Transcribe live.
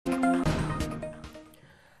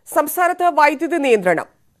സംസ്ഥാനത്ത് വൈദ്യുതി നിയന്ത്രണം.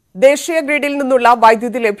 ദേശീയ ഗ്രിഡിൽ നിന്നുള്ള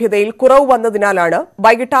വൈദ്യുതി ലഭ്യതയിൽ കുറവ് വന്നതിനാലാണ്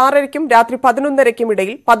വൈകിട്ട് 6:30നും രാത്രി 11:30നും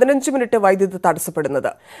ഇടയിൽ 15 മിനിറ്റ് വൈദ്യുതി തടസ്സപ്പെടുന്നത്.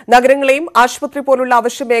 നഗരങ്ങളെയും ആശുപത്രി പോലുള്ള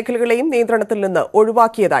അവശ്യ മേഖലകളെയും നിയന്ത്രണത്തിൽ നിന്ന്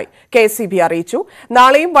ഒഴിവാക്കിയതായി KSEB അറിയിച്ചു.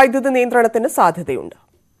 നാളെയും വൈദ്യുതി നിയന്ത്രണത്തിന് സാധ്യതയുണ്ട്.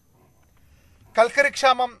 കൽക്കരി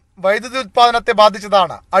ക്ഷാമം വൈദ്യുതി ഉത്പാദനത്തെ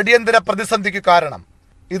ബാധിച്ചതാണ് അടിയന്തര പ്രതിസന്ധിക്ക് കാരണം.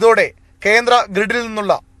 ഇതോടെ കേന്ദ്ര ഗ്രിഡിൽ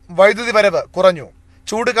നിന്നുള്ള വൈദ്യുതി വരവ് കുറഞ്ഞു.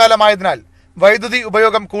 ചൂടുകാലമായതിനാൽ വൈദ്യുതി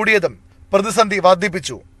ഉപയോഗം കൂടിയതും പ്രതിസന്ധി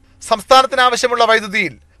വർദ്ധിപ്പിച്ചു. സംസ്ഥാനത്തിന് ആവശ്യമുള്ള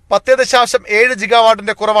വൈദ്യുതിയിൽ 10.7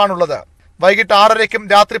 ജിഗാവാട്ടിന്റെ കുറവാണുള്ളത്. വൈകിട്ട് 6:30നും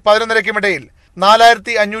രാത്രി 11:30നും ഇടയിൽ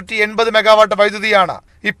 4580 മെഗാവാട്ട് വൈദ്യുതിയാണ്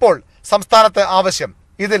ഇപ്പോൾ സംസ്ഥാനത്ത് ആവശ്യം.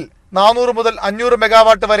 ഇതിൽ 400 മുതൽ 500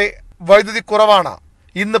 മെഗാവാട്ട് വരെ വൈദ്യുതി കുറവാണ്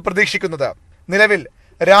ഇന്ന് പ്രതീക്ഷിക്കുന്നത്. നിലവിൽ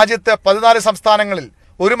രാജ്യത്ത് 14 സംസ്ഥാനങ്ങളിൽ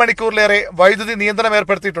 1 മണിക്കൂറിലേറെ വൈദ്യുതി നിയന്ത്രണം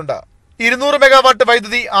ഏർപ്പെടുത്തിയിട്ടുണ്ട്. 200 മെഗാവാട്ട്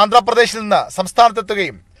വൈദ്യുതി ആന്ധ്രാപ്രദേശിൽ നിന്ന്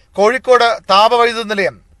സംസ്ഥാനത്തെത്തുകയും കോഴിക്കോട് താപവൈദ്യുത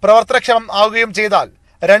നിലയം പ്രവർത്തനക്ഷമം ആവുകയും ചെയ്താൽ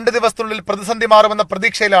 2 ദിവസത്തിനുള്ളിൽ പ്രതിസന്ധി മാറുമെന്ന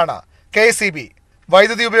പ്രതീക്ഷയിലാണ് KSEB.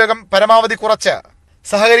 വൈദ്യുതി ഉപയോഗം പരമാവധി കുറച്ച്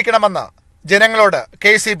സഹകരിക്കണമെന്ന് ജനങ്ങളോട്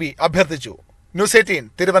KSEB അഭ്യർത്ഥിച്ചു. ന്യൂസ് 18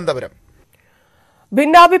 തിരുവനന്തപുരം.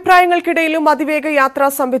 ഭിന്നാഭിപ്രായങ്ങൾക്കിടയിലും അതിവേഗ യാത്രാ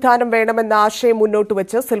സംവിധാനം വേണമെന്ന ആശയം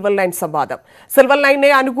മുന്നോട്ടുവച്ച് സിൽവർ ലൈൻ സംവാദം. സിൽവർ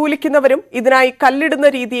ലൈനിനെ അനുകൂലിക്കുന്നവരും ഇതിനായി കല്ലിടുന്ന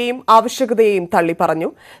രീതിയെയും ആവശ്യകതയെയും തള്ളിപ്പറഞ്ഞു.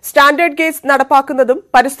 സ്റ്റാൻഡേർഡ് ഗേജ് നടപ്പാക്കുന്നതും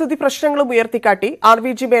പരിസ്ഥിതി പ്രശ്നങ്ങളും ഉയർത്തിക്കാട്ടി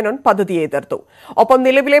RVG മേനോൻ പദ്ധതിയെ എതിർത്തു. ഒപ്പം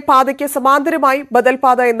നിലവിലെ പാതയ്ക്ക് സമാന്തരമായി ബദൽ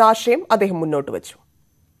പാത എന്ന ആശയം അദ്ദേഹം മുന്നോട്ടുവച്ചു.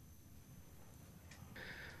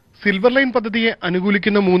 സിൽവർ ലൈൻ പദ്ധതിയെ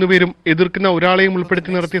അനുകൂലിക്കുന്ന 3 പേരും എതിർക്കുന്ന ഒരാളെയും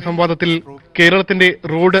ഉൾപ്പെടുത്തി നടത്തിയ സംവാദത്തിൽ കേരളത്തിന്റെ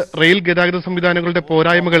റോഡ്, റെയിൽ ഗതാഗത സംവിധാനങ്ങളുടെ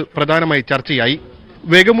പോരായ്മകൾ പ്രധാനമായി ചർച്ചയായി.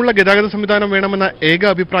 വേഗമുള്ള ഗതാഗത സംവിധാനം വേണമെന്ന ഏക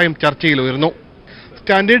അഭിപ്രായം ചർച്ചയിൽ ഉയർന്നു.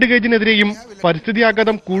 സ്റ്റാൻഡേർഡ് ഗേജിനെതിരെയും പരിസ്ഥിതി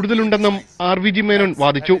ആഘാതം കൂടുതലുണ്ടെന്നും RVG മേനോൻ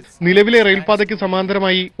വാദിച്ചു. നിലവിലെ റെയിൽപാതയ്ക്ക്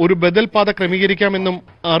സമാന്തരമായി ഒരു ബദൽ പാത ക്രമീകരിക്കാമെന്നും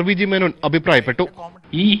RVG മേനോൻ അഭിപ്രായപ്പെട്ടു.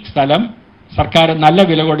 ഈ സ്ഥലം സർക്കാർ നല്ല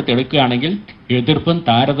വില കൊടുത്തെടുക്കുകയാണെങ്കിൽ എതിർപ്പും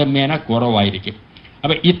താരതമ്യേന കുറവായിരിക്കും.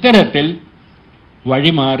 അപ്പൊ ഇത്തരത്തിൽ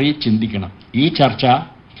വഴിമാറി ചിന്തിക്കണം. ഈ ചർച്ച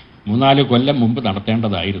 3-4 കൊല്ലം മുമ്പ്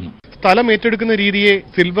നടത്തേണ്ടതായിരുന്നു. സ്ഥലം ഏറ്റെടുക്കുന്ന രീതിയെ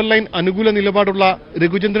സിൽവർ ലൈൻ അനുകൂല നിലപാടുള്ള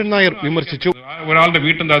രഘുചന്ദ്രൻ നായർ വിമർശിച്ചു. ഒരാളുടെ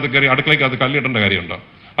വീട്ടിന്റെ അകത്ത് കയറി അടുക്കളയ്ക്ക് അത് കല്ലിടേണ്ട കാര്യമുണ്ടോ?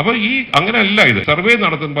 അപ്പൊ ഈ അങ്ങനെയല്ല. ഇത് സർവേ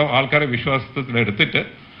നടത്തുമ്പോൾ ആൾക്കാരെ വിശ്വാസത്തിലെടുത്തിട്ട്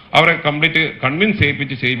അവരെ കംപ്ലീറ്റ് കൺവിൻസ്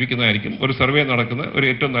ചെയ്യിപ്പിക്കുന്നതായിരിക്കും ഒരു സർവേ നടക്കുന്ന ഒരു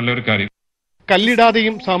ഏറ്റവും നല്ലൊരു കാര്യം.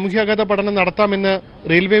 കല്ലിടാതെയും സാമൂഹ്യാഘാത പഠനം നടത്താമെന്ന്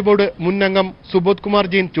റെയിൽവേ ബോർഡ് മുൻ അംഗം സുബോധ് കുമാർ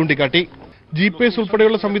ജെയിൻ ചൂണ്ടിക്കാട്ടി. GPS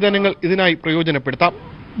ഉൾപ്പെടെയുള്ള സംവിധാനങ്ങൾ ഇതിനായി പ്രയോജനപ്പെടുത്താം.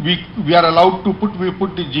 We are allowed to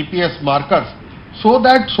put the GPS markers so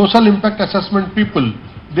that social impact assessment people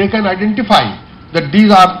they can identify that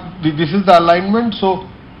this is the alignment, so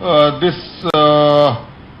this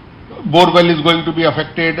borewell is going to be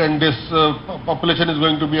affected and this population is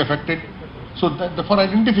going to be affected, so that for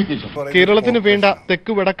identification. കേരളത്തിന് വേണ്ട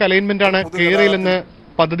തെക്ക് വടക്ക് അലൈൻമെന്റാണ് KRail എന്ന്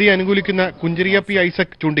പദ്ധതി അനുകൂലിക്കുന്ന Kunjaria P.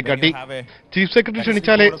 Isaac ചൂണ്ടിക്കാട്ടി. Chief secretary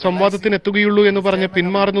ക്ഷണിച്ചാലേ സംവാദത്തിന് എത്തുകയുള്ളൂ എന്ന് പറഞ്ഞ്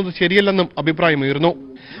പിന്മാറുന്നത് ശരിയല്ലെന്നും അഭിപ്രായമുയർന്നു.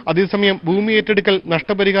 അതേസമയം ഭൂമി ഏറ്റെടുക്കൽ,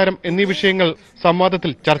 നഷ്ടപരിഹാരം എന്നീ വിഷയങ്ങൾ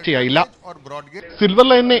സംവാദത്തിൽ ചർച്ചയായില്ല. സിൽവർ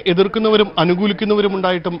ലൈനിനെ എതിർക്കുന്നവരും അനുകൂലിക്കുന്നവരും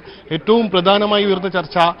ഉണ്ടായിട്ടും ഏറ്റവും പ്രധാനമായി ഉയർന്ന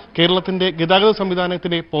ചർച്ച കേരളത്തിന്റെ ഗതാഗത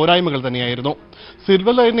സംവിധാനത്തിന്റെ പോരായ്മകൾ തന്നെയായിരുന്നു.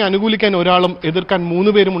 സിൽവർ ലൈനിനെ അനുകൂലിക്കാൻ ഒരാളും എതിർക്കാൻ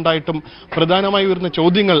 3 പേരും ഉണ്ടായിട്ടും പ്രധാനമായി ഉയർന്ന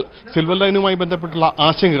ചോദ്യങ്ങൾ സിൽവർ ലൈനുമായി ബന്ധപ്പെട്ടുള്ള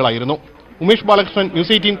ആശങ്കകളായിരുന്നു. Umesh Balakrishnan,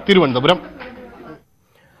 news 18 Thiruvananthapuram.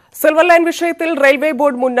 Silver line വിഷയത്തിൽ റെയിൽവേ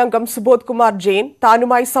ബോർഡ് മുൻ അംഗം സുബോധ് കുമാർ ജെയിൻ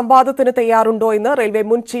താനുമായി സംവാദത്തിന് തയ്യാറുണ്ടോ എന്ന് റെയിൽവേ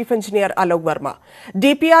മുൻ chief engineer Alok Varma.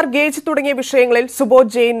 DPR, gauge തുടങ്ങിയ വിഷയങ്ങളിൽ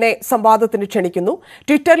സുബോധ് ജെയിനെ സംവാദത്തിന് ക്ഷണിക്കുന്നു.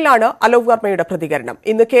 ട്വിറ്ററിലാണ് അലോക് വർമ്മയുടെ പ്രതികരണം.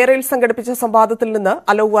 ഇന്ന് KRail സംഘടിപ്പിച്ച സംവാദത്തിൽ നിന്ന്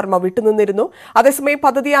അലോക് വർമ്മ വിട്ടുനിന്നിരുന്നു. അതേസമയം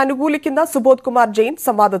പദ്ധതിയെ അനുകൂലിക്കുന്ന സുബോധ് കുമാർ ജെയിൻ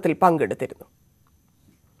സംവാദത്തിൽ പങ്കെടുത്തിരുന്നു.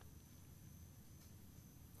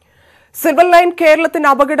 സിൽവർ ലൈൻ കേരളത്തിന്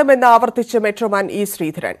അപകടമെന്ന് ആവർത്തിച്ച് മെട്രോമാൻ E.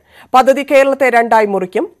 ശ്രീധരൻ. പദ്ധതി കേരളത്തെ 2ആയി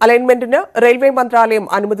മുറിക്കും. അലൈൻമെന്റിന് റെയിൽവേ മന്ത്രാലയം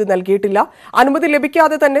അനുമതി നൽകിയിട്ടില്ല. അനുമതി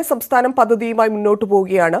ലഭിക്കാതെ തന്നെ സംസ്ഥാനം പദ്ധതിയുമായി മുന്നോട്ടു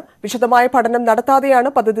പോവുകയാണ്. വിശദമായ പഠനം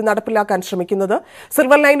നടത്താതെയാണ് പദ്ധതി നടപ്പിലാക്കാൻ ശ്രമിക്കുന്നത്.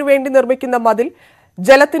 സിൽവർ ലൈനു വേണ്ടി നിർമ്മിക്കുന്ന മതിൽ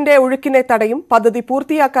ജലത്തിന്റെ ഒഴുക്കിനെ തടയും. പദ്ധതി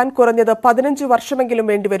പൂർത്തിയാക്കാൻ കുറഞ്ഞത് 15 വർഷമെങ്കിലും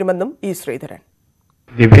വേണ്ടിവരുമെന്നും E. Sreedharan.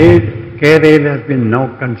 The way KRail has been now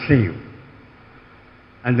conceived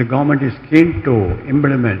and the government is keen to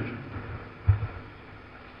implement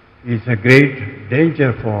is a great danger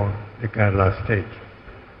for the Kerala state.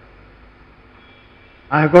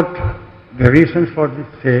 I have got the reasons for the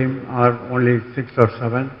same are only 6 or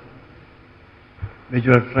 7, which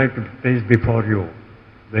I will try to place before you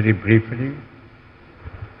very briefly.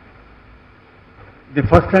 The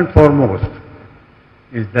first and foremost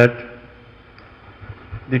is that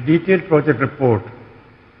the detailed project report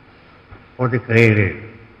for the KRail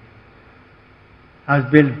has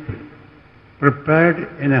been prepared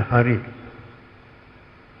in a hurry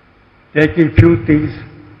taking few things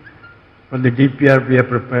from the DPR we have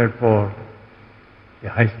prepared for the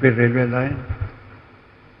high-speed railway line,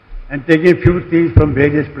 and taking few things from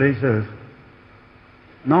various places,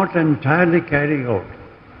 not entirely carrying out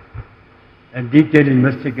a detailed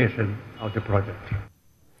investigation of the project.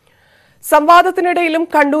 സംവാദത്തിനിടയിലും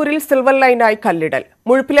കണ്ണൂരിൽ silver ലൈനായി കല്ലിടൽ.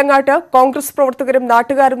 മുഴുപ്പിലങ്ങാട്ട് Congress പ്രവർത്തകരും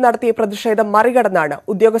നാട്ടുകാരും നടത്തിയ പ്രതിഷേധം മറികടന്നാണ്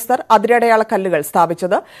ഉദ്യോഗസ്ഥർ അതിരടയാള കല്ലുകൾ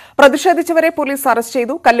സ്ഥാപിച്ചത്. പ്രതിഷേധിച്ചവരെ police arrest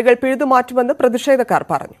ചെയ്തു. കല്ലുകൾ പിഴുതുമാറ്റുമെന്ന് പ്രതിഷേധക്കാർ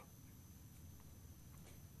പറഞ്ഞു.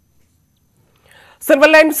 സിൽവർ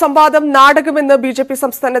ലൈൻ സംവാദം നാടകമെന്ന് ബിജെപി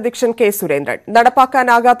സംസ്ഥാന അധ്യക്ഷൻ കെ സുരേന്ദ്രൻ.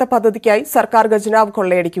 നടപ്പാക്കാനാകാത്ത പദ്ധതിക്കായി സർക്കാർ ഖജനാവ്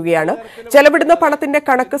കൊള്ളയടിക്കുകയാണ്. ചെലവിടുന്ന പണത്തിന്റെ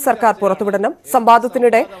കണക്ക് സർക്കാർ പുറത്തുവിടണം.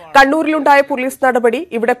 സംവാദത്തിനിടെ കണ്ണൂരിലുണ്ടായ പോലീസ് നടപടി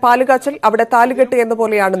ഇവിടെ പാലുകാച്ചൽ അവിടെ താലുകെട്ട് എന്ന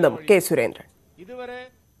പോലെയാണെന്നും കെ സുരേന്ദ്രൻ.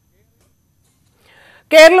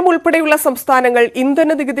 കേരളം ഉൾപ്പെടെയുള്ള സംസ്ഥാനങ്ങൾ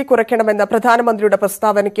ഇന്ധന നികുതി കുറയ്ക്കണമെന്ന പ്രധാനമന്ത്രിയുടെ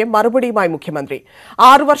പ്രസ്താവനയ്ക്ക് മറുപടിയുമായി മുഖ്യമന്ത്രി.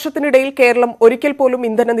 6 വർഷത്തിനിടയിൽ കേരളം ഒരിക്കൽ പോലും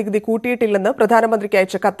ഇന്ധന നികുതി കൂട്ടിയിട്ടില്ലെന്ന് പ്രധാനമന്ത്രിക്ക്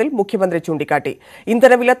അയച്ച കത്തിൽ മുഖ്യമന്ത്രി ചൂണ്ടിക്കാട്ടി.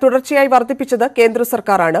 ഇന്ധനവില തുടർച്ചയായി വർദ്ധിപ്പിച്ചത് കേന്ദ്ര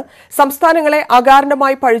സർക്കാരാണ്. സംസ്ഥാനങ്ങളെ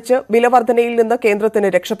അകാരണമായി പഴിച്ച് വില വർധനയിൽ നിന്ന് കേന്ദ്രത്തിന്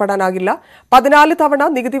രക്ഷപ്പെടാനാകില്ല. 14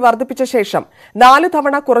 തവണ നികുതി വർദ്ധിപ്പിച്ച ശേഷം 4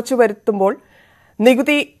 തവണ കുറച്ചു വരുത്തുമ്പോൾ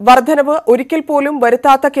നികുതി വർധനവ് ഒരിക്കൽ പോലും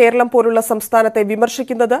വരുത്താത്ത കേരളം പോലുള്ള സംസ്ഥാനത്തെ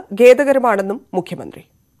വിമർശിക്കുന്നത് ഖേദകരമാണെന്നും മുഖ്യമന്ത്രി.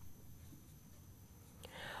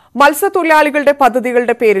 മത്സ്യത്തൊഴിലാളികളുടെ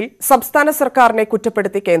പദ്ധതികളുടെ പേരിൽ സംസ്ഥാന സർക്കാരിനെ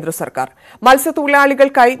കുറ്റപ്പെടുത്തി കേന്ദ്ര സർക്കാർ.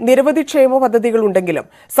 മത്സ്യത്തൊഴിലാളികൾക്കായി നിരവധി ക്ഷേമ പദ്ധതികളുണ്ടെങ്കിലും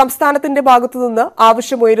സംസ്ഥാനത്തിന്റെ ഭാഗത്തുനിന്ന്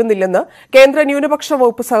ആവശ്യമുയരുന്നില്ലെന്ന് കേന്ദ്ര ന്യൂനപക്ഷ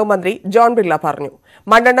വകുപ്പ് സഹമന്ത്രി ജോൺ ബിർള പറഞ്ഞു.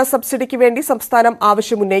 മണ്ണെണ്ണ സബ്സിഡിക്ക് വേണ്ടി സംസ്ഥാനം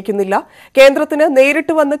ആവശ്യമുന്നയിക്കുന്നില്ല. കേന്ദ്രത്തിന്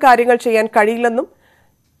നേരിട്ട് വന്ന് കാര്യങ്ങൾ ചെയ്യാൻ കഴിയില്ലെന്നും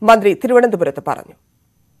മന്ത്രി തിരുവനന്തപുരത്ത് പറഞ്ഞു.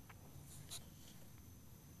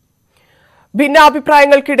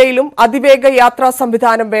 ഭിന്നാഭിപ്രായങ്ങൾക്കിടയിലും അതിവേഗ യാത്രാ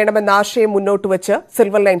സംവിധാനം വേണമെന്ന ആശയം മുന്നോട്ടുവച്ച്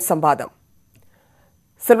സിൽവർ ലൈൻ സംവാദം.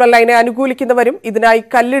 സിൽവർ ലൈനെ അനുകൂലിക്കുന്നവരും ഇതിനായി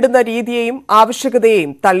കല്ലിടുന്ന രീതിയെയും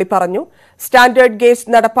ആവശ്യകതയെയും തള്ളിപ്പറഞ്ഞു. സ്റ്റാൻഡേർഡ്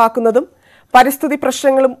ഗേജ് നടപ്പാക്കുന്നതും പരിസ്ഥിതി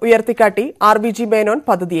പ്രശ്നങ്ങളും ഉയർത്തിക്കാട്ടി RBG മേനോൻ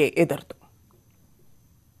പദ്ധതിയെ എതിർത്തു.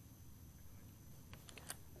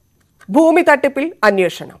 ഭൂമി തട്ടിപ്പിൽ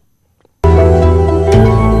അന്വേഷണം.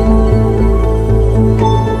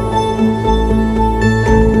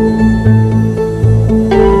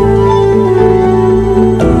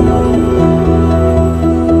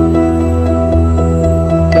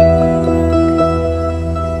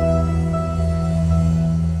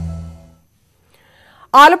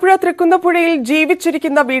 ആലപ്പുഴ തൃക്കുന്നപ്പുഴയിൽ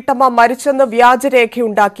ജീവിച്ചിരിക്കുന്ന വീട്ടമ്മ മരിച്ചെന്ന്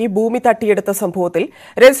വ്യാജരേഖയുണ്ടാക്കി ഭൂമി തട്ടിയെടുത്ത സംഭവത്തിൽ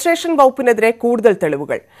രജിസ്ട്രേഷൻ വകുപ്പിനെതിരെ കൂടുതൽ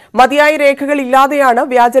തെളിവുകൾ. മതിയായ രേഖകളില്ലാതെയാണ്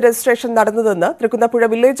വ്യാജ രജിസ്ട്രേഷൻ നടന്നതെന്ന് തൃക്കുന്നപ്പുഴ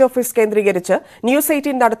വില്ലേജ് ഓഫീസ് കേന്ദ്രീകരിച്ച് ന്യൂസ്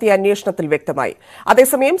 18 നടത്തിയ അന്വേഷണത്തിൽ വ്യക്തമായി.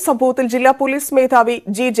 അതേസമയം സംഭവത്തിൽ ജില്ലാ പോലീസ് മേധാവി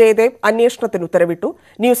G. ജയദേവ് അന്വേഷണത്തിന് ഉത്തരവിട്ടു.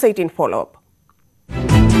 News 18 follow up.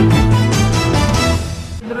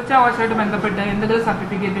 സുരക്ഷാവശമായിട്ട് ബന്ധപ്പെട്ട് എന്തെങ്കിലും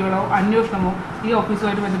സർട്ടിഫിക്കറ്റുകളോ അന്വേഷണമോ ഈ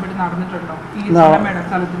ഓഫീസുമായിട്ട് ബന്ധപ്പെട്ട് നടന്നിട്ടുണ്ടോ?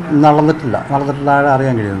 നടന്നിട്ടില്ല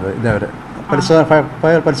അറിയാൻ കഴിയുന്നത് ഇതേവരെ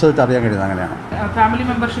പരിശോധിച്ച് അറിയാൻ കഴിയുന്നത് അങ്ങനെയാണ്. ഫാമിലി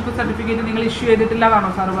മെമ്പർഷിപ്പ് സർട്ടിഫിക്കറ്റ് നിങ്ങൾ ഇഷ്യൂ ചെയ്തിട്ടില്ല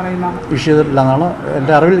എന്നാണോ സാർ പറയുന്നത്? ഇഷ്യൂ ചെയ്തിട്ടില്ല എന്നാണ്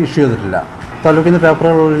എൻ്റെ അറിവിൽ. ഇഷ്യൂ ചെയ്തിട്ടില്ല. താലൂക്കിൽ നിന്ന്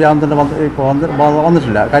പേപ്പറുകൾ ഞാൻ തന്നെ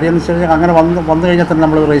വന്നിട്ടില്ല. കാര്യം എന്ന് വെച്ച് കഴിഞ്ഞാൽ അങ്ങനെ വന്നു കഴിഞ്ഞാൽ തന്നെ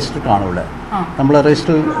നമ്മൾ രജിസ്റ്റർ കാണും. ഇവിടെ നമ്മൾ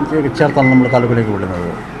രജിസ്റ്റർ ചേർത്താണ് നമ്മൾ താലൂക്കിലേക്ക് വിടുന്നത്.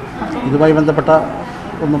 ഇതുമായി ബന്ധപ്പെട്ട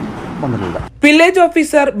ഒന്നും വന്നിട്ടില്ല. വില്ലേജ്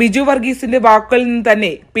ഓഫീസർ ബിജു വർഗീസിന്റെ വാക്കുകളിൽ നിന്ന് തന്നെ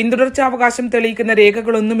പിന്തുടർച്ചാവകാശം തെളിയിക്കുന്ന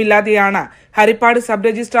രേഖകളൊന്നുമില്ലാതെയാണ് ഹരിപ്പാട് സബ്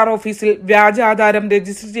രജിസ്ട്രാർ ഓഫീസിൽ വ്യാജ ആധാരം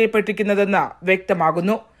രജിസ്റ്റർ ചെയ്യപ്പെട്ടിരിക്കുന്നതെന്ന്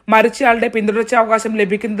വ്യക്തമാകുന്നു. മരിച്ചയാളുടെ പിന്തുടർച്ചാവകാശം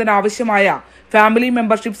ലഭിക്കുന്നതിനാവശ്യമായ ഫാമിലി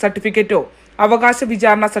മെമ്പർഷിപ്പ് സർട്ടിഫിക്കറ്റോ അവകാശ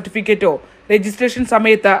വിചാരണ സർട്ടിഫിക്കറ്റോ രജിസ്ട്രേഷൻ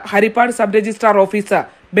സമയത്ത് ഹരിപ്പാട് സബ് രജിസ്ട്രാർ ഓഫീസർ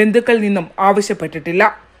ബന്ധുക്കളിൽ നിന്നും ആവശ്യപ്പെട്ടിട്ടില്ല.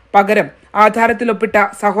 പകരം ആധാരത്തിലൊപ്പിട്ട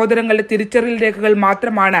സഹോദരങ്ങളുടെ തിരിച്ചറിയൽ രേഖകൾ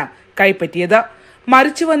മാത്രമാണ് കൈപ്പറ്റിയത്.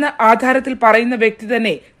 മരിച്ചുവെന്ന് ആധാരത്തിൽ പറയുന്ന വ്യക്തി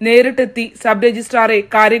തന്നെ നേരിട്ടെത്തി സബ് രജിസ്ട്രാറെ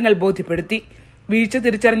കാര്യങ്ങൾ ബോധ്യപ്പെടുത്തി. വീഴ്ച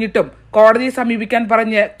തിരിച്ചറിഞ്ഞിട്ടും കോടതിയെ സമീപിക്കാൻ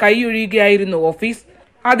പറഞ്ഞ് കൈയൊഴിയുകയായിരുന്നു ഓഫീസ്.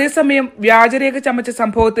 അതേസമയം വ്യാജരേഖ ചമച്ച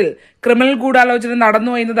സംഭവത്തിൽ ക്രിമിനൽ ഗൂഢാലോചന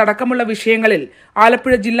നടന്നോ എന്നതടക്കമുള്ള വിഷയങ്ങളിൽ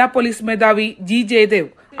ആലപ്പുഴ ജില്ലാ പോലീസ് മേധാവി G. ജയദേവ്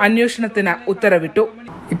അന്വേഷണത്തിന് ഉത്തരവിട്ടു.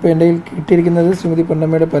 ഇപ്പോൾ എൻ്റെ കയ്യിൽ കിട്ടിയിരിക്കുന്നത് ശ്രീമതി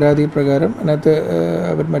പൊന്നമ്മയുടെ പരാതി പ്രകാരം അതിനകത്ത്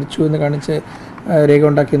അവർ മരിച്ചു എന്ന് കാണിച്ച് രേഖ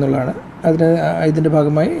ഉണ്ടാക്കിയെന്നുള്ളതാണ്. ഇതിൻ്റെ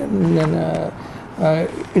ഭാഗമായി ഞാൻ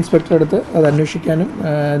ഇൻസ്പെക്ടറെ അടുത്ത് അത് അന്വേഷിക്കാനും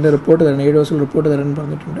അതിൻ്റെ റിപ്പോർട്ട് തരണം, 7 ദിവസം റിപ്പോർട്ട് തരാനും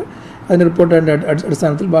പറഞ്ഞിട്ടുണ്ട്. അതിൻ്റെ റിപ്പോർട്ടിൻ്റെ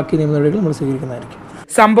അടിസ്ഥാനത്തിൽ ബാക്കി നിയമ നടപടികൾ നമ്മൾ സ്വീകരിക്കുന്നതായിരിക്കും.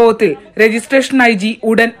 സംഭവത്തിൽ രജിസ്ട്രേഷൻ IG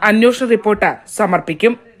ഉടൻ അന്വേഷണ റിപ്പോർട്ട്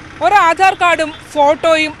സമർപ്പിക്കും. ഒരു ആധാർ കാർഡും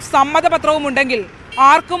ഫോട്ടോയും സമ്മതപത്രവും ഉണ്ടെങ്കിൽ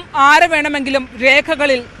ആർക്കും ആരെ വേണമെങ്കിലും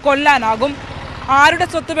രേഖകളിൽ കൊല്ലാനാകും. ആരുടെ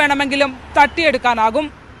സ്വത്ത് വേണമെങ്കിലും തട്ടിയെടുക്കാനാകും.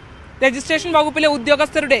 രജിസ്ട്രേഷൻ വകുപ്പിലെ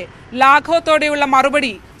ഉദ്യോഗസ്ഥരുടെ ലാഘവത്തോടെയുള്ള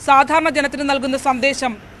മറുപടി സാധാരണ ജനത്തിന് നൽകുന്ന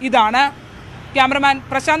സന്ദേശം ഇതാണ്. ക്യാമറമാൻ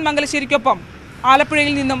പ്രശാന്ത് മംഗലശ്ശേരിക്കൊപ്പം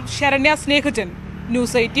ആലപ്പുഴയിൽ നിന്നും ശരണ്യ സ്നേഹജൻ,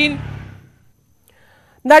 ന്യൂസ് 18.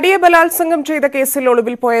 നടിയെ ബലാത്സംഗം ചെയ്ത കേസിൽ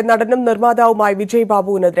ഒളിവിൽ പോയ നടനും നിർമ്മാതാവുമായ വിജയ്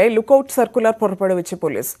ബാബുവിനെതിരെ ലുക്കൌട്ട് സർക്കുലർ പുറപ്പെടുവിച്ച്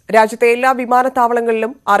പോലീസ്. രാജ്യത്തെ എല്ലാ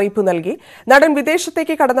വിമാനത്താവളങ്ങളിലും അറിയിപ്പ് നൽകി. നടൻ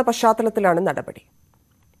വിദേശത്തേക്ക് കടന്ന പശ്ചാത്തലത്തിലാണ് നടപടി.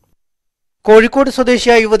 കോഴിക്കോട്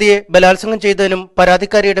സ്വദേശിയായ യുവതിയെ ബലാത്സംഗം ചെയ്തതിനും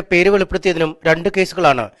പരാതിക്കാരിയുടെ പേര് വെളിപ്പെടുത്തിയതിനും 2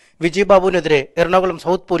 കേസുകളാണ് Vijay ബാബുവിനെതിരെ Ernakulam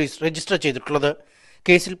south police register ചെയ്തിട്ടുള്ളത്.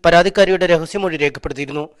 കേസിൽ പരാതിക്കാരിയുടെ രഹസ്യമൊഴി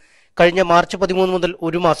രേഖപ്പെടുത്തിയിരുന്നു. കഴിഞ്ഞ മാർച്ച് 13 മുതൽ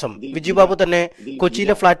 1 മാസം വിജയ് ബാബു തന്നെ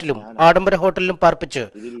കൊച്ചിയിലെ ഫ്ളാറ്റിലും ആഡംബര ഹോട്ടലിലും പാർപ്പിച്ച്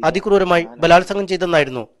അതിക്രൂരമായി ബലാത്സംഗം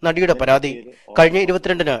ചെയ്തെന്നായിരുന്നു നടിയുടെ പരാതി. കഴിഞ്ഞ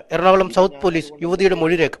 22-ന് എറണാകുളം സൗത്ത് പോലീസ് യുവതിയുടെ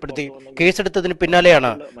മൊഴി രേഖപ്പെടുത്തി. കേസെടുത്തതിന്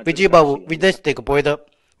പിന്നാലെയാണ് വിജയ് ബാബു വിദേശത്തേക്ക് പോയത്.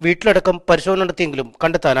 വീട്ടിലടക്കം പരിശോധന നടത്തിയെങ്കിലും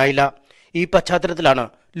കണ്ടെത്താനായില്ല. ഈ പശ്ചാത്തലത്തിലാണ്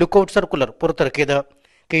ലുക്കൌട്ട് സർക്കുലർ പുറത്തിറക്കിയത്.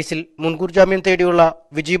 കേസിൽ മുൻകൂർ ജാമ്യം തേടിയുള്ള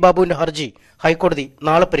വിജയ് ബാബുവിന്റെ ഹർജി ഹൈക്കോടതി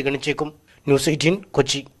നാളെ പരിഗണിച്ചേക്കും. ന്യൂസ് 18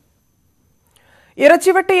 കൊച്ചി.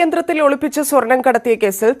 ഇറച്ചിവെട്ട് യന്ത്രത്തിൽ ഒളിപ്പിച്ച് സ്വർണം കടത്തിയ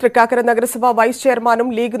കേസിൽ തൃക്കാക്കര നഗരസഭ വൈസ് ചെയർമാനും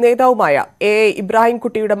ലീഗ് നേതാവുമായ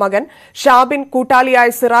ഇബ്രാഹിംകുട്ടിയുടെ മകൻ ഷാബിൻ, കൂട്ടാളിയായ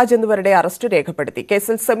സിറാജ് എന്നിവരുടെ അറസ്റ്റ് രേഖപ്പെടുത്തി.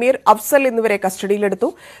 കേസിൽ സമീർ, അഫ്സൽ എന്നിവരെ കസ്റ്റഡിയിലെടുത്തു.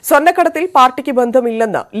 സ്വർണ്ണക്കടത്തിൽ പാർട്ടിക്ക്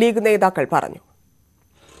ബന്ധമില്ലെന്ന് ലീഗ് നേതാക്കൾ പറഞ്ഞു.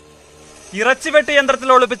 ഇറച്ചിവെട്ട്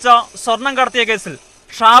യന്ത്രത്തിൽ ഒളിപ്പിച്ച സ്വർണം കടത്തിയ കേസിൽ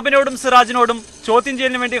ഷാബിനോടും സിറാജിനോടും ചോദ്യം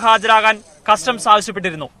ചെയ്യലിന് വേണ്ടി ഹാജരാകാൻ കസ്റ്റംസ്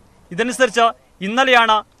ആവശ്യപ്പെട്ടിരുന്നു. ഇതനുസരിച്ച്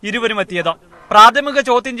ഇന്നലെയാണ് ഇരുവരും എത്തിയത്. പ്രാഥമിക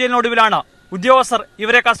ചോദ്യം ചെയ്യലിനൊടുവിലാണ് ഉദ്യോഗസ്ഥർ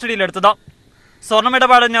ഇവരെ കസ്റ്റഡിയിലെടുത്തത്.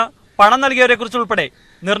 സ്വർണ്ണമിടപാടിന് പണം നൽകിയവരെ കുറിച്ചുൾപ്പെടെ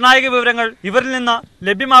നിർണായക വിവരങ്ങൾ ഇവരിൽ നിന്ന്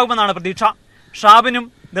ലഭ്യമാകുമെന്നാണ് പ്രതീക്ഷ. ഷാബിനും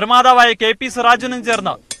നിർമ്മാതാവായ KP സിറാജുനും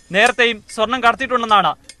ചേർന്ന് നേരത്തെയും സ്വർണം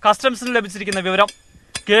കടത്തിയിട്ടുണ്ടെന്നാണ് കസ്റ്റംസിന് ലഭിച്ചിരിക്കുന്ന വിവരം.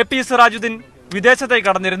 KP സിറാജുദ്ദീൻ വിദേശത്തേക്ക്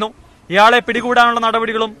കടന്നിരുന്നു. ഇയാളെ പിടികൂടാനുള്ള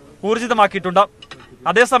നടപടികളും ഊർജിതമാക്കിയിട്ടുണ്ട്.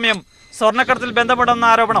 അതേസമയം സ്വർണ്ണക്കടത്തിൽ ബന്ധപ്പെടുന്ന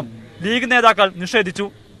ആരോപണം ലീഗ് നേതാക്കൾ നിഷേധിച്ചു.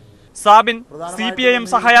 സാബിൻ CPIM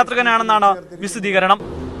സഹയാത്രികനാണെന്നാണ് വിശദീകരണം.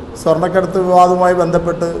 സ്വർണ്ണക്കടത്ത് വിവാദവുമായി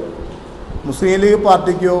ബന്ധപ്പെട്ട് മുസ്ലിം ലീഗ്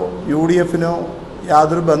പാർട്ടിക്കോ UDFനോ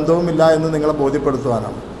യാതൊരു ബന്ധവുമില്ല എന്ന് നിങ്ങളെ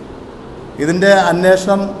ബോധ്യപ്പെടുത്തുവാനാണ്. ഇതിൻ്റെ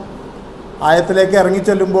അന്വേഷണം ആയത്തിലേക്ക്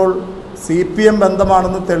ഇറങ്ങിച്ചെല്ലുമ്പോൾ CPM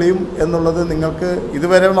ബന്ധമാണെന്ന് തെളിയും എന്നുള്ളത് നിങ്ങൾക്ക്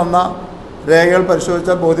ഇതുവരെ വന്ന രേഖകൾ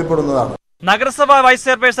പരിശോധിച്ചാൽ ബോധ്യപ്പെടുന്നതാണ്. നഗരസഭാ വൈസ്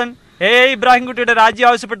ചെയർപേഴ്സൺ ഇബ്രാഹിംകുട്ടിയുടെ രാജി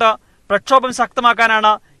ആവശ്യപ്പെട്ട് പ്രക്ഷോഭം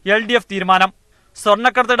ശക്തമാക്കാനാണ് LDF തീരുമാനം.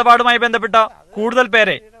 സ്വർണ്ണക്കടത്ത് ഇടപാടുമായി ബന്ധപ്പെട്ട് കൂടുതൽ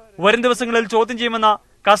പേരെ വരും ദിവസങ്ങളിൽ ചോദ്യം ചെയ്യുമെന്ന്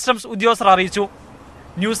കസ്റ്റംസ് ഉദ്യോഗസ്ഥർ അറിയിച്ചു.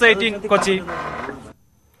 ന്യൂസ് 18 കൊച്ചി.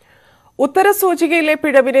 ഉത്തരസൂചികയിലെ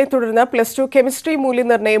പിഴവിനെ തുടർന്ന് +2 കെമിസ്ട്രി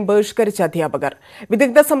മൂല്യനിർണ്ണയം ബഹിഷ്കരിച്ച അധ്യാപകർ.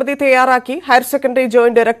 വിദഗ്ധ സമിതി തയ്യാറാക്കി ഹയർ സെക്കൻഡറി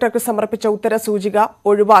ജോയിന്റ് ഡയറക്ടർക്ക് സമർപ്പിച്ച ഉത്തരസൂചിക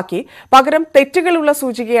ഒഴിവാക്കി പകരം തെറ്റുകളുള്ള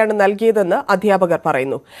സൂചികയാണ് നൽകിയതെന്ന് അധ്യാപകർ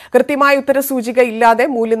പറയുന്നു. കൃത്യമായ ഉത്തരസൂചിക ഇല്ലാതെ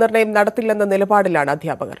മൂല്യനിർണ്ണയം നടത്തില്ലെന്ന നിലപാടിലാണ്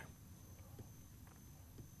അധ്യാപകർ.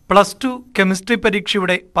 +2 കെമിസ്ട്രി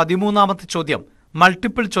പരീക്ഷയുടെ 13ാമത്തെ ചോദ്യം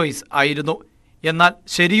മൾട്ടിപ്പിൾ ചോയ്സ് ആയിരുന്നു. എന്നാൽ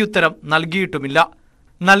ശരിയുത്തരം നൽകിയിട്ടുമില്ല.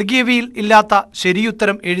 നൽകിയവയിൽ ഇല്ലാത്ത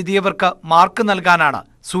ശരിയുത്തരം എഴുതിയവർക്ക് മാർക്ക് നൽകാനാണ്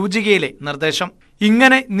സൂചികയിലെ നിർദ്ദേശം.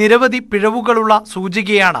 ഇങ്ങനെ നിരവധി പിഴവുകളുള്ള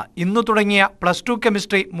സൂചികയാണ് ഇന്നു തുടങ്ങിയ +2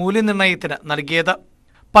 കെമിസ്ട്രി മൂല്യനിർണ്ണയത്തിന് നൽകിയത്.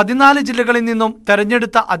 14 ജില്ലകളിൽ നിന്നും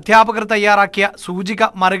തെരഞ്ഞെടുത്ത അധ്യാപകർ തയ്യാറാക്കിയ സൂചിക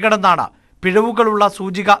മറികടന്നാണ് പിഴവുകളുള്ള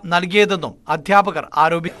സൂചിക നൽകിയതെന്നും അധ്യാപകർ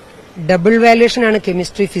ആരോപിച്ചു. ഡബിൾ വാല്യുവേഷൻ ആണ്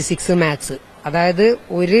കെമിസ്ട്രി, ഫിസിക്സ്, മാത്സ്. അതായത്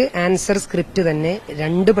ഒരു ആൻസർ സ്ക്രിപ്റ്റ് തന്നെ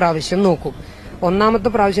 2 പ്രാവശ്യം നോക്കും. 1ാമത്തെ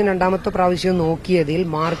പ്രാവശ്യം 2ാമത്തെ പ്രാവശ്യം നോക്കിയതിൽ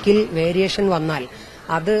മാർക്കിൽ വേരിയേഷൻ വന്നാൽ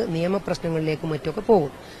അത് നിയമപ്രശ്നങ്ങളിലേക്കും മറ്റൊക്കെ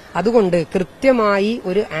പോകും. അതുകൊണ്ട് കൃത്യമായി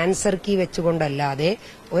ഒരു ആൻസർ കീ വെച്ചുകൊണ്ടല്ലാതെ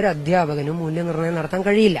ഒരു അധ്യാപകനും മൂല്യനിർണ്ണയം നടത്താൻ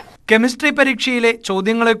കഴിയില്ല. കെമിസ്ട്രി പരീക്ഷയിലെ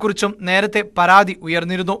ചോദ്യങ്ങളെക്കുറിച്ചും നേരത്തെ പരാതി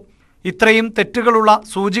ഉയർന്നിരുന്നു. ഇത്രയും തെറ്റുകളുള്ള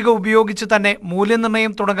സൂചിക ഉപയോഗിച്ച് തന്നെ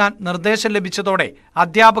മൂല്യനിർണ്ണയം തുടങ്ങാൻ നിർദ്ദേശം ലഭിച്ചതോടെ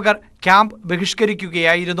അധ്യാപകർ ക്യാമ്പ്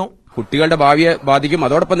ബഹിഷ്കരിക്കുകയായിരുന്നു. കുട്ടികളുടെ ഭാവിയെ ബാധിക്കും.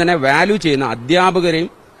 അതോടൊപ്പം തന്നെ വാല്യൂ ചെയ്യുന്ന അധ്യാപകരെയും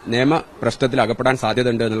നിയമ പ്രശ്നത്തിൽ അകപ്പെടാൻ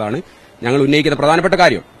സാധ്യതയുണ്ട് എന്നുള്ളതാണ് ഞങ്ങൾ ഉന്നയിക്കുന്ന പ്രധാനപ്പെട്ട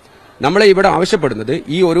കാര്യം. നമ്മൾ ഇവിടെ ആവശ്യപ്പെടുന്നത്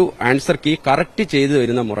ഈ ഒരു ആൻസർ കീ കറക്റ്റ് ചെയ്തു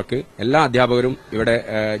വരുന്ന മുറക്ക് എല്ലാ അധ്യാപകരും ഇവിടെ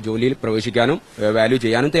ജോലിയിൽ പ്രവേശിക്കാനും വാല്യൂ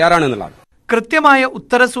ചെയ്യാനും തയ്യാറാണെന്നുള്ളതാണ്. കൃത്യമായ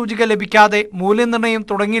ഉത്തരസൂചിക ലഭിക്കാതെ മൂല്യനിർണ്ണയം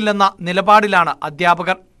തുടങ്ങില്ലെന്ന നിലപാടിലാണ്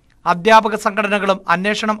അധ്യാപകർ. അധ്യാപക സംഘടനകളും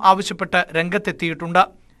അന്വേഷണം ആവശ്യപ്പെട്ട് രംഗത്തെത്തിയിട്ടുണ്ട്.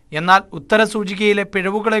 എന്നാൽ ഉത്തരസൂചികയിലെ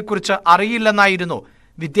പിഴവുകളെക്കുറിച്ച് അറിയില്ലെന്നായിരുന്നു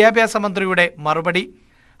വിദ്യാഭ്യാസ മന്ത്രിയുടെ മറുപടി.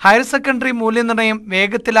 ഹയർ സെക്കൻഡറി മൂല്യനിർണ്ണയം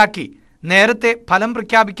വേഗത്തിലാക്കി നേരത്തെ ഫലം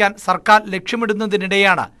പ്രഖ്യാപിക്കാൻ സർക്കാർ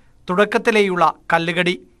ലക്ഷ്യമിടുന്നതിനിടെയാണ് തുടക്കത്തിലേയുള്ള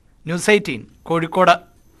കല്ലുകടി. ന്യൂസ് 18 കോഴിക്കോട്.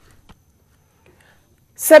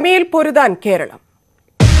 സെമിയിൽ പൊരുതാൻ കേരളം.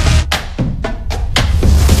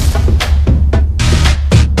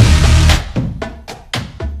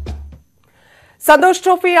 സന്തോഷ്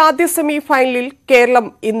ട്രോഫി ആദ്യ സെമി ഫൈനലിൽ കേരളം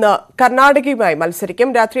ഇന്ന് കർണാടകയുമായി മത്സരിക്കും.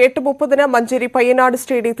 രാത്രി 8:30 മഞ്ചേരി പയ്യനാട്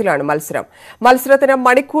സ്റ്റേഡിയത്തിലാണ് മത്സരം. മത്സരത്തിന്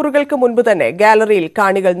മണിക്കൂറുകൾക്ക് മുൻപ് തന്നെ ഗാലറിയിൽ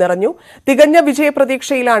കാണികൾ നിറഞ്ഞു. തികഞ്ഞ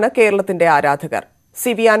വിജയപ്രതീക്ഷയിലാണ് കേരളത്തിന്റെ ആരാധകർ.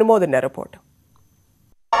 CV അനുമോദന്റെ report.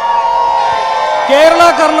 Kerala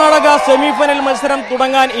Karnataka semifinal മത്സരം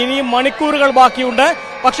തുടങ്ങാൻ ഇനിയും മണിക്കൂറുകൾ ബാക്കിയുണ്ട്.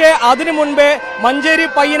 പക്ഷേ അതിനു മുൻപേ മഞ്ചേരി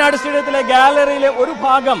പയ്യനാട് സ്റ്റേഡിയത്തിലെ ഗാലറിയിലെ ഒരു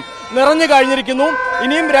ഭാഗം നിറഞ്ഞു കഴിഞ്ഞിരിക്കുന്നു.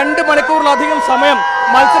 ഇനിയും 2 മണിക്കൂറിലധികം സമയം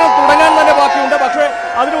മത്സരം തുടങ്ങാൻ തന്നെ ബാക്കിയുണ്ട്. പക്ഷേ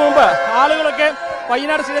അതിനു മുമ്പ് ആളുകളൊക്കെ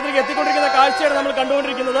പയ്യനാട് സ്റ്റേഡിയത്തിലേക്ക് എത്തിക്കൊണ്ടിരിക്കുന്ന കാഴ്ചയാണ് നമ്മൾ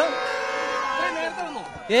കണ്ടുകൊണ്ടിരിക്കുന്നത്.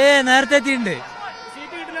 നേരത്തെ എത്തിയിട്ടുണ്ട്.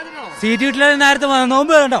 സീറ്റ് കിട്ടില്ല. നേരത്തെ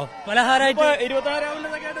നോമ്പ് കണ്ടോ പലഹാരമായിട്ട്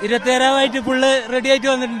 26 ഫുള്ള് റെഡി ആയിട്ട്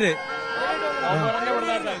വന്നിട്ടുണ്ട്.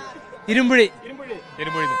 ഇരുമ്പുഴി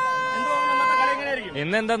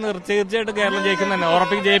ഇന്നെന്താ തീർച്ചയായിട്ടും കേരളം ജയിക്കുന്ന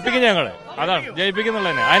ജയിപ്പിക്കും ഞങ്ങള്. അതാണ്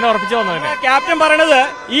ജയിപ്പിക്കുന്നുള്ളതന്നെ. അതിനെ ഉറപ്പിച്ചു വന്നതന്നെ. ക്യാപ്റ്റൻ പറയണത്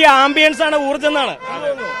ഈ ആംബിയൻസ് ആണ് ഊർജ്ജം എന്നാണ്.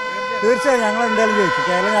 തീർച്ചയായും ഞങ്ങൾ എന്തായാലും ജയിക്കും.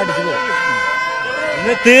 കേരളം അടിച്ചു പോകും.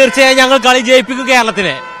 തീർച്ചയായും ഞങ്ങൾ കളി ജയിപ്പിക്കും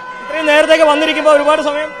കേരളത്തിനെ. ഇത്രയും നേരത്തേക്ക് വന്നിരിക്കുമ്പോ ഒരുപാട്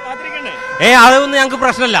സമയം കാത്തിരിക്കണ്ടേ? അതൊന്നും ഞങ്ങൾക്ക്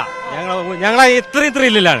പ്രശ്നമല്ല. ഞങ്ങൾ ഇത്രയും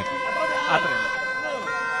ത്രില്ലിലാണ്.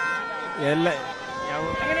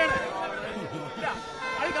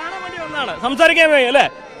 സംസാരിക്കാൻ വേണ്ടി അല്ലേ?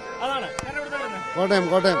 അതാണ്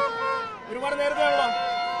കോട്ടയം. ഒരുപാട് നേരത്തെ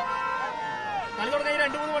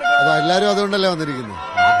എല്ലാരും അതുകൊണ്ടല്ലേ വന്നിരിക്കുന്നത്.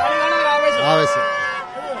 ആവേശം.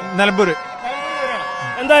 നിലമ്പൂര്.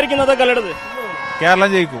 എന്തായിരിക്കും അത് കളിയുടേത്? കേരളം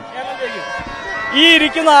ജയിക്കും. ഈ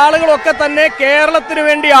ഇരിക്കുന്ന ആളുകളൊക്കെ തന്നെ കേരളത്തിന്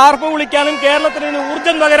വേണ്ടി ആർപ്പ് വിളിക്കാനും കേരളത്തിന് വേണ്ടി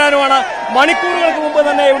ഊർജ്ജം പകരാനുമാണ് മണിക്കൂറുകൾക്ക് മുമ്പ്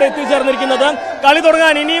തന്നെ ഇവിടെ എത്തിച്ചേർന്നിരിക്കുന്നത്. കളി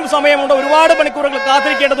തുടങ്ങാൻ ഇനിയും സമയമുണ്ട്. ഒരുപാട് മണിക്കൂറുകൾ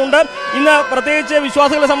കാത്തിരിക്കേണ്ടതുണ്ട്. ഇന്ന് പ്രത്യേകിച്ച്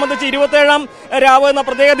വിശ്വാസികളെ സംബന്ധിച്ച് 27ാം രാവ് എന്ന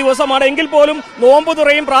പ്രത്യേക ദിവസമാണ്. എങ്കിൽ പോലും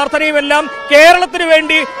നോമ്പുതുറയും പ്രാർത്ഥനയും എല്ലാം കേരളത്തിന്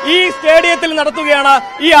വേണ്ടി ഈ സ്റ്റേഡിയത്തിൽ നടത്തുകയാണ്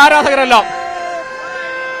ഈ ആരാധകരെല്ലാം.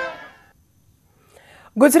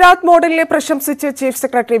 ഗുജറാത്ത് മോഡലിനെ പ്രശംസിച്ച് ചീഫ്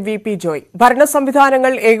സെക്രട്ടറി VP ജോയ്. ഭരണ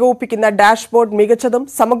സംവിധാനങ്ങൾ ഏകോപിപ്പിക്കുന്ന ഡാഷ്ബോർഡ് മികച്ചതും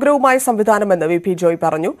സമഗ്രവുമായ സംവിധാനമെന്ന് VP ജോയ്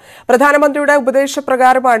പറഞ്ഞു. പ്രധാനമന്ത്രിയുടെ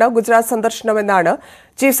ഉപദേശപ്രകാരമാണ് Gujarat സന്ദർശനമെന്നാണ്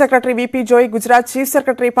chief secretary VP Joy Gujarat chief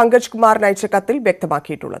secretary Pankaj കുമാറിന് അയച്ച കത്തിൽ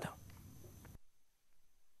വ്യക്തമാക്കിയിട്ടുള്ളത്.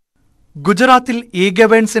 ഗുജറാത്തിൽ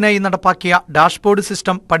ഇ-ഗവേൺസിനായി നടപ്പാക്കിയ dashboard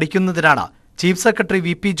system പഠിക്കുന്നതിനാണ് chief secretary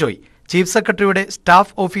VP Joy, chief സെക്രട്ടറിയുടെ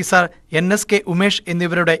സ്റ്റാഫ് ഓഫീസർ NSK ഉമേഷ്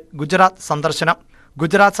എന്നിവരുടെ ഗുജറാത്ത് സന്ദർശനം.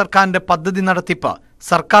 ഗുജറാത്ത് സർക്കാരിന്റെ പദ്ധതി നടത്തിപ്പ്,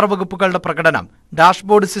 സർക്കാർ വകുപ്പുകളുടെ പ്രകടനം,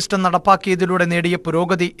 ഡാഷ്ബോർഡ് സിസ്റ്റം നടപ്പാക്കിയതിലൂടെ നേടിയ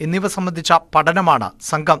പുരോഗതി എന്നിവ സംബന്ധിച്ച പഠനമാണ്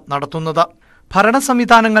സംഘം നടത്തുന്നത്. ഭരണ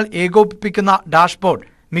സംവിധാനങ്ങൾ ഏകോപിപ്പിക്കുന്ന ഡാഷ്ബോർഡ്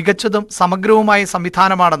മികച്ചതും സമഗ്രവുമായ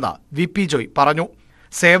സംവിധാനമാണെന്ന് VP ജോയ് പറഞ്ഞു.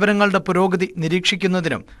 സേവനങ്ങളുടെ പുരോഗതി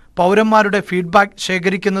നിരീക്ഷിക്കുന്നതിനും പൗരന്മാരുടെ ഫീഡ്ബാക്ക്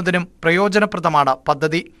ശേഖരിക്കുന്നതിനും പ്രയോജനപ്രദമാണ്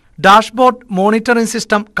പദ്ധതി. ഡാഷ്ബോർഡ് മോണിറ്ററിംഗ്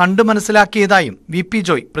സിസ്റ്റം കണ്ടു മനസ്സിലാക്കിയതായും VP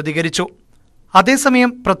ജോയ് പ്രതികരിച്ചു.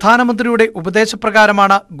 അതേസമയം പ്രധാനമന്ത്രിയുടെ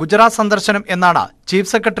ഉപദേശപ്രകാരമാണ് ഗുജറാത്ത് സന്ദർശനം എന്നാണ് chief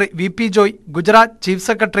secretary VP Joy Gujarat chief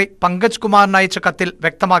secretary Pankaj കുമാറിന് അയച്ച കത്തിൽ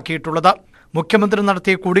വ്യക്തമാക്കിയിട്ടുള്ളത്. മുഖ്യമന്ത്രി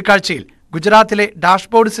നടത്തിയ കൂടിക്കാഴ്ചയിൽ ഗുജറാത്തിലെ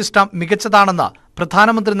ഡാഷ്ബോർഡ് സിസ്റ്റം മികച്ചതാണെന്ന്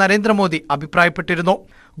പ്രധാനമന്ത്രി നരേന്ദ്രമോദി അഭിപ്രായപ്പെട്ടിരുന്നു.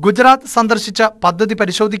 ഗുജറാത്ത് സന്ദർശിച്ച് പദ്ധതി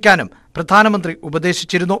പരിശോധിക്കാനും പ്രധാനമന്ത്രി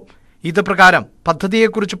ഉപദേശിച്ചിരുന്നു. ഇത് പ്രകാരം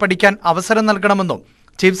പദ്ധതിയെക്കുറിച്ച് പഠിക്കാൻ അവസരം നൽകണമെന്നും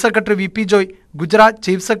chief secretary VP Joy Gujarat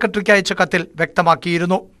chief സെക്രട്ടറിക്ക് അയച്ച കത്തിൽ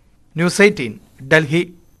വ്യക്തമാക്കിയിരുന്നു. ന്യൂസ് 18 ഡൽഹി.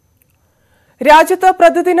 രാജ്യത്ത്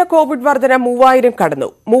പ്രതിദിന കോവിഡ് വർധന 3000 കടന്നു.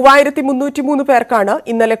 3303 പേർക്കാണ്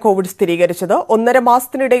ഇന്നലെ കോവിഡ് സ്ഥിരീകരിച്ചത്. 1.5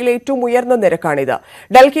 മാസത്തിനിടയിൽ ഏറ്റവും ഉയർന്ന നിരക്കാണിത്.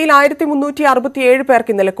 ഡൽഹിയിൽ 1367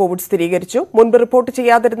 പേർക്ക് ഇന്നലെ കോവിഡ് സ്ഥിരീകരിച്ചു. മുൻപ് റിപ്പോർട്ട്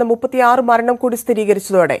ചെയ്യാതിരുന്ന 36 മരണം കൂടി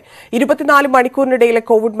സ്ഥിരീകരിച്ചതോടെ 24 മണിക്കൂറിനിടയിലെ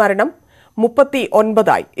കോവിഡ് മരണം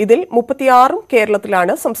 39ആയി. ഇതിൽ 36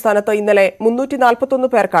 കേരളത്തിലാണ്. സംസ്ഥാനത്ത് ഇന്നലെ 341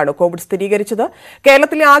 പേർക്കാണ് കോവിഡ് സ്ഥിരീകരിച്ചത്.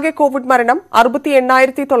 കേരളത്തിലെ ആകെ കോവിഡ് മരണം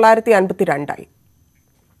 68,952ആയി.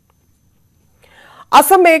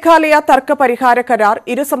 അസം മേഘാലയ തർക്ക പരിഹാര കരാർ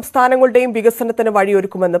ഇരു സംസ്ഥാനങ്ങളുടെയും വികസനത്തിന്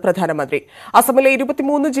വഴിയൊരുക്കുമെന്ന് പ്രധാനമന്ത്രി. അസമിലെ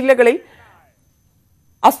 23 ജില്ലകളിൽ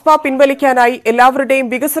അസ്പ പിൻവലിക്കാനായി എല്ലാവരുടെയും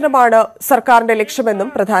വികസനമാണ് സർക്കാരിന്റെ ലക്ഷ്യമെന്നും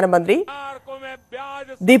പ്രധാനമന്ത്രി.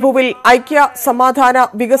 ദിപുവിൽ ഐക്യ സമാധാന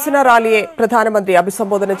വികസന റാലിയെ പ്രധാനമന്ത്രി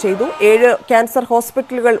അഭിസംബോധന ചെയ്തു. 7 ക്യാൻസർ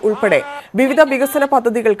ഹോസ്പിറ്റലുകൾ ഉൾപ്പെടെ വിവിധ വികസന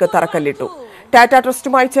പദ്ധതികൾക്ക് തറക്കല്ലിട്ടു. ടാറ്റ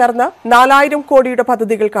ട്രസ്റ്റുമായി ചേർന്ന് 4000 കോടിയുടെ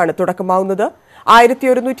പദ്ധതികൾക്കാണ് തുടക്കമാവുന്നത്.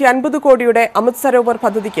 1150 കോടിയുടെ അമൃത് സരോവർ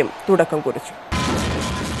പദ്ധതിക്കും തുടക്കം കുറിച്ചു.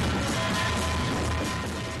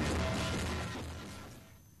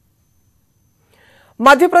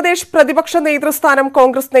 മധ്യപ്രദേശ് പ്രതിപക്ഷ നേതൃസ്ഥാനം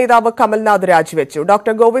കോൺഗ്രസ് നേതാവ് കമൽനാഥ് രാജിവെച്ചു.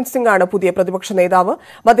 ഡോക്ടർ ഗോവിന്ദ് സിംഗ് ആണ് പുതിയ പ്രതിപക്ഷ നേതാവ്.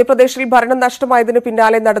 മധ്യപ്രദേശിൽ ഭരണം നഷ്ടമായതിന്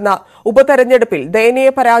പിന്നാലെ നടന്ന ഉപതെരഞ്ഞെടുപ്പിൽ ദയനീയ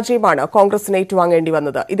പരാജയമാണ് കോൺഗ്രസിന് ഏറ്റുവാങ്ങേണ്ടി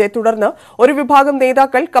വന്നത്. ഇതേ തുടർന്ന് ഒരു വിഭാഗം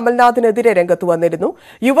നേതാക്കൾ കമൽനാഥിനെതിരെ രംഗത്ത് വന്നിരുന്നു.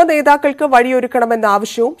 യുവ നേതാക്കൾക്ക് വഴിയൊരുക്കണമെന്ന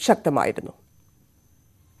ആവശ്യവും ശക്തമായിരുന്നു.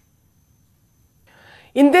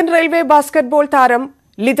 ഇന്ത്യൻ റെയിൽവേ ബാസ്കറ്റ്ബോൾ താരം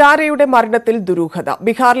ലിതാരയുടെ മരണത്തിൽ ദുരൂഹത.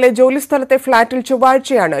 ബീഹാറിലെ ജോലിസ്ഥലത്തെ ഫ്ളാറ്റിൽ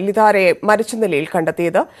ചൊവ്വാഴ്ചയാണ് ലിതാരയെ മരിച്ച നിലയിൽ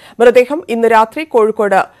കണ്ടെത്തിയത്. മൃതദേഹം ഇന്ന് രാത്രി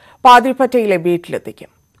കോഴിക്കോട് പാതിരിപ്പറ്റയിലെ വീട്ടിലെത്തിക്കും.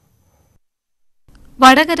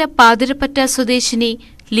 വടകര പാതിരിപ്പറ്റ സ്വദേശിനി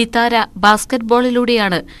ലിതാര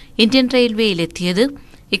ബാസ്കറ്റ്ബോളിലൂടെയാണ് ഇന്ത്യൻ റെയിൽവേയിലെത്തിയത്.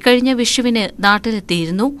 ഇക്കഴിഞ്ഞ വിഷുവിന്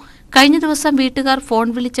നാട്ടിലെത്തിയിരുന്നു. കഴിഞ്ഞ ദിവസം വീട്ടുകാർ ഫോൺ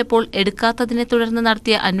വിളിച്ചപ്പോൾ എടുക്കാത്തതിനെ തുടർന്ന്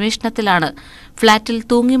നടത്തിയ അന്വേഷണത്തിലാണ് ഫ്ളാറ്റിൽ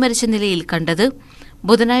തൂങ്ങിമരിച്ച നിലയിൽ കണ്ടത്.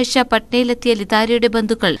 ബുധനാഴ്ച പട്നയിലെത്തിയ ലിതാരയുടെ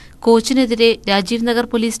ബന്ധുക്കൾ കോച്ചിനെതിരെ രാജീവ് നഗർ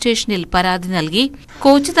പോലീസ് സ്റ്റേഷനിൽ പരാതി നൽകി.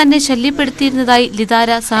 കോച്ച് തന്നെ ശല്യപ്പെടുത്തിയിരുന്നതായി ലിതാര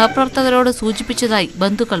സഹപ്രവർത്തകരോട് സൂചിപ്പിച്ചതായി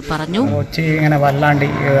ബന്ധുക്കൾ പറഞ്ഞു. കോച്ച് ഇങ്ങനെ വല്ലാണ്ട്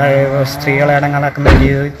സ്ത്രീകളെ ഇടങ്ങളാക്കുന്ന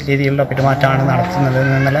രീതിയിലുള്ള പെരുമാറ്റമാണ് നടത്തുന്നത്.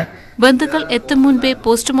 ഇന്നലെ ബന്ധുക്കൾ എത്തും മുൻപേ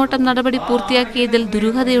പോസ്റ്റ്മോർട്ടം നടപടി പൂർത്തിയാക്കിയതിൽ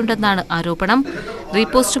ദുരൂഹതയുണ്ടെന്നാണ് ആരോപണം.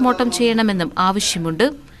 റീപോസ്റ്റ്മോർട്ടം ചെയ്യണമെന്നും ആവശ്യമുണ്ട്.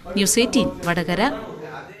 ന്യൂസ് 18 വടകര.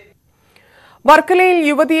 വർക്കലയിൽ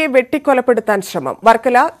യുവതിയെ വെട്ടിക്കൊലപ്പെടുത്താൻ ശ്രമം.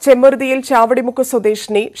 വർക്കല ചെമ്മരുതിയിൽ ചാവടിമുക്ക്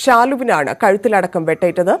സ്വദേശിനി ഷാലുവിനാണ് കഴുത്തിലടക്കം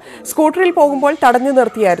വെട്ടേറ്റത്. സ്കൂട്ടറിൽ പോകുമ്പോൾ തടഞ്ഞു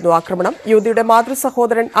നിർത്തിയായിരുന്നു ആക്രമണം. യുവതിയുടെ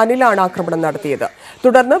മാതൃസഹോദരൻ അനിലാണ് ആക്രമണം നടത്തിയത്.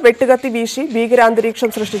 തുടർന്ന് വെട്ടുകത്തി വീശി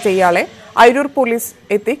ഭീകരാന്തരീക്ഷം സൃഷ്ടിച്ച ഇയാളെ അയിരൂർ പോലീസ്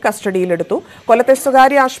എത്തി കസ്റ്റഡിയിലെടുത്തു. കൊല്ലത്തെ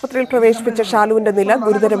സ്വകാര്യ ആശുപത്രിയിൽ പ്രവേശിപ്പിച്ച ഷാലുവിന്റെ നില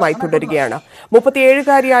ഗുരുതരമായി തുടരുകയാണ്.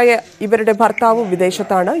 37-കാരിയായ ഇവരുടെ ഭർത്താവും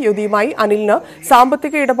വിദേശത്താണ്. യുവതിയുമായി അനിലിന്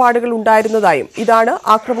സാമ്പത്തിക ഇടപാടുകൾ ഉണ്ടായിരുന്നതായും ഇതാണ്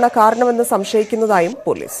ആക്രമണ കാരണമെന്ന് സംശയിക്കുന്നതായും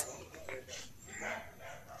പോലീസ്.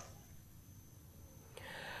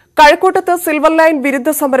 കഴക്കൂട്ടത്ത് സിൽവർ ലൈൻ വിരുദ്ധ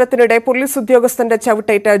സമരത്തിനിടെ പോലീസ് ഉദ്യോഗസ്ഥന്റെ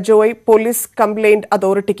ചവിട്ടേറ്റ ജോയ് പോലീസ് കംപ്ലയിന്റ്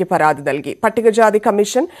അതോറിറ്റിക്ക് പരാതി നൽകി. പട്ടികജാതി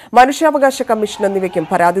കമ്മീഷൻ, മനുഷ്യാവകാശ കമ്മീഷൻ എന്നിവയ്ക്കും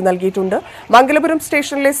പരാതി നൽകിയിട്ടുണ്ട്. മംഗലപുരം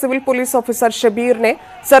സ്റ്റേഷനിലെ സിവിൽ പോലീസ് ഓഫീസർ ഷബീറിനെ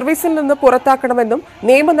സർവീസിൽ നിന്ന് പുറത്താക്കണമെന്നും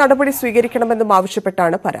നിയമ നടപടി സ്വീകരിക്കണമെന്നും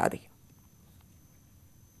ആവശ്യപ്പെട്ടാണ് പരാതി.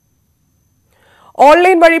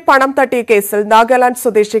 ഓൺലൈൻ വഴി പണം തട്ടിയ കേസിൽ നാഗാലാൻഡ്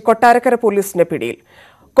സ്വദേശി കൊട്ടാരക്കര പോലീസിന്റെ പിടിയിൽ.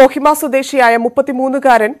 കൊഹിമ സ്വദേശിയായ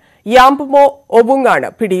 33-കാരൻ യാംബുമോ ഒബുങ്ങാണ്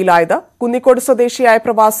പിടിയിലായത്. കുന്നിക്കോട് സ്വദേശിയായ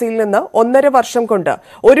പ്രവാസിയിൽ നിന്ന് 1.5 വർഷം കൊണ്ട്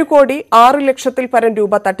 1,06,00,000 പരം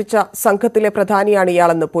രൂപ തട്ടിച്ച സംഘത്തിലെ പ്രധാനിയാണ്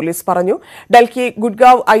ഇയാളെന്ന് പോലീസ് പറഞ്ഞു. ഡൽഹി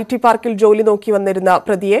ഗുഡ്ഗാവ് IT പാർക്കിൽ ജോലി നോക്കി വന്നിരുന്ന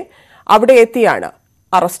പ്രതിയെ അവിടെ എത്തിയാണ്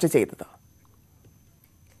അറസ്റ്റ് ചെയ്തത്.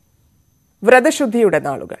 വ്രതശുദ്ധിയുടെ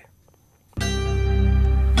നാളുകൾ.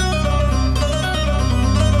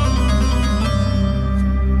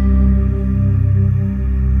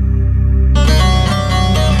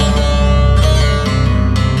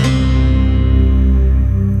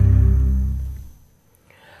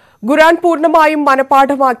 ഖുർആൻ പൂർണ്ണമായും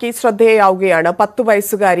മനപാഠമാക്കി ശ്രദ്ധേയയാവുകയാണ് 10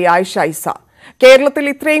 വയസ്സുകാരി ആയിഷ ഇസ. കേരളത്തിൽ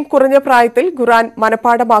ഇത്രയും കുറഞ്ഞ പ്രായത്തിൽ ഖുർആൻ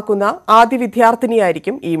മനപാഠമാക്കുന്ന ആദ്യ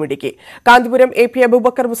വിദ്യാർത്ഥിനിയായിരിക്കും ഈ മിടുക്കി. കാന്തപുരം AP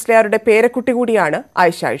അബൂബക്കർ മുസ്ലിയാരുടെ പേരക്കുട്ടി കൂടിയാണ്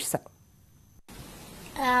ആയിഷ ഇസ.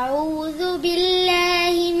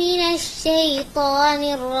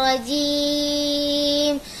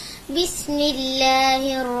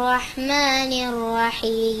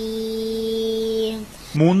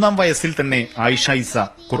 മൂന്നാം വയസ്സിൽ തന്നെ ആയിഷ ഇസ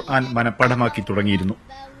ഖുർആൻ മനഃപ്പാഠമാക്കി തുടങ്ങിയിരുന്നു.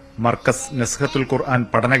 മർക്കസ് നസ്ഹത്തുൽ ഖുർആൻ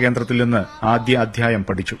പഠന കേന്ദ്രത്തിൽ നിന്ന് ആദ്യ അധ്യായം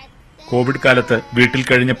പഠിച്ചു. കോവിഡ് കാലത്ത് വീട്ടിൽ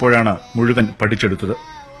കഴിഞ്ഞപ്പോഴാണ് മുഴുവൻ പഠിച്ചെടുത്തത്.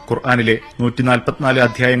 ഖുർആനിലെ 144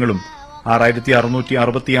 അധ്യായങ്ങളും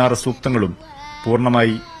 6666 സൂക്തങ്ങളും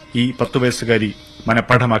പൂർണ്ണമായി ഈ 10 വയസ്സുകാരി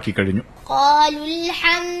മനഃപ്പാഠമാക്കി കഴിഞ്ഞു.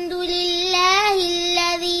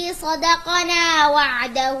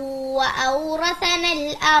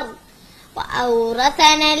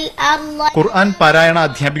 ഖുർആൻ പാരായണ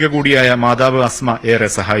അധ്യാപിക കൂടിയായ മാതാവ് അസ്മ ഏറെ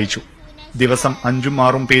സഹായിച്ചു. ദിവസം 5ഉം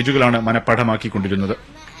 6ഉം പേജുകളാണ് മനഃപ്പാഠമാക്കിക്കൊണ്ടിരുന്നത്.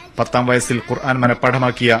 10ാം വയസ്സിൽ ഖുർആൻ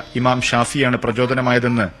മനഃപ്പാഠമാക്കിയ ഇമാം ഷാഫിയാണ്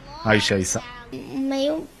പ്രചോദനമായതെന്ന് ആയിഷ ഇസ.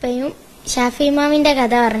 ഉമ്മയും ഉപ്പയും ഷാഫി ഇമാമിന്റെ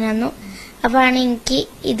കഥ പറഞ്ഞു തന്നു. അപ്പോഴാണ് എനിക്ക്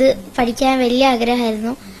ഇത് പഠിക്കാൻ വലിയ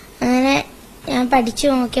ആഗ്രഹമായിരുന്നു. അങ്ങനെ ഞാൻ പഠിച്ചു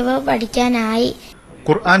നോക്കിയപ്പോൾ പഠിക്കാനായി.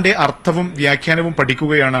 ഖുർആന്റെ അർത്ഥവും വ്യാഖ്യാനവും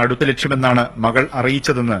പഠിക്കുകയാണ് അടുത്ത ലക്ഷ്യമെന്നാണ് മകൾ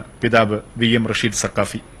അറിയിച്ചതെന്ന് പിതാവ് VM റഷീദ്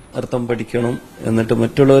സക്കാഫി. അർത്ഥം പഠിക്കണം, എന്നിട്ട്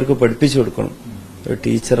മറ്റുള്ളവർക്ക് പഠിപ്പിച്ചു കൊടുക്കണം.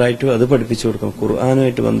 ടീച്ചറായിട്ടും അത് പഠിപ്പിച്ചു കൊടുക്കണം.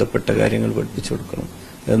 ഖുർആനുമായിട്ട് ബന്ധപ്പെട്ട കാര്യങ്ങൾ പഠിപ്പിച്ചു കൊടുക്കണം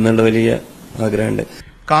എന്നുള്ള വലിയ ആഗ്രഹമുണ്ട്.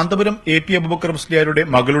 കാന്തപുരം AP അബൂബക്കർ മുസ്ലിയാരുടെ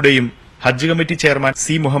മകളുടെയും ഹജ്ജ് committee chairman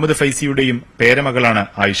C Muhammad ഫൈസിയുടെയും പേരമകളാണ്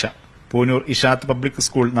Ayisha. Poonoor ഇഷാത്ത് public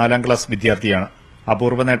school 4ാം class വിദ്യാർത്ഥിയാണ്.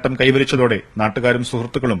 അപൂർവ നേട്ടം കൈവരിച്ചതോടെ നാട്ടുകാരും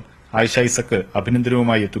സുഹൃത്തുക്കളും ആയിഷ ഇസക്ക്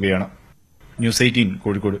അഭിനന്ദനവുമായി എത്തുകയാണ്. ന്യൂസ് 18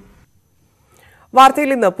 കോഴിക്കോട്.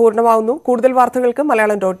 വാർത്തയിൽ ഇന്ന് പൂർണ്ണമാവുന്നു. കൂടുതൽ വാർത്തകൾക്ക്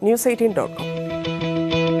Malayalam.news18.com.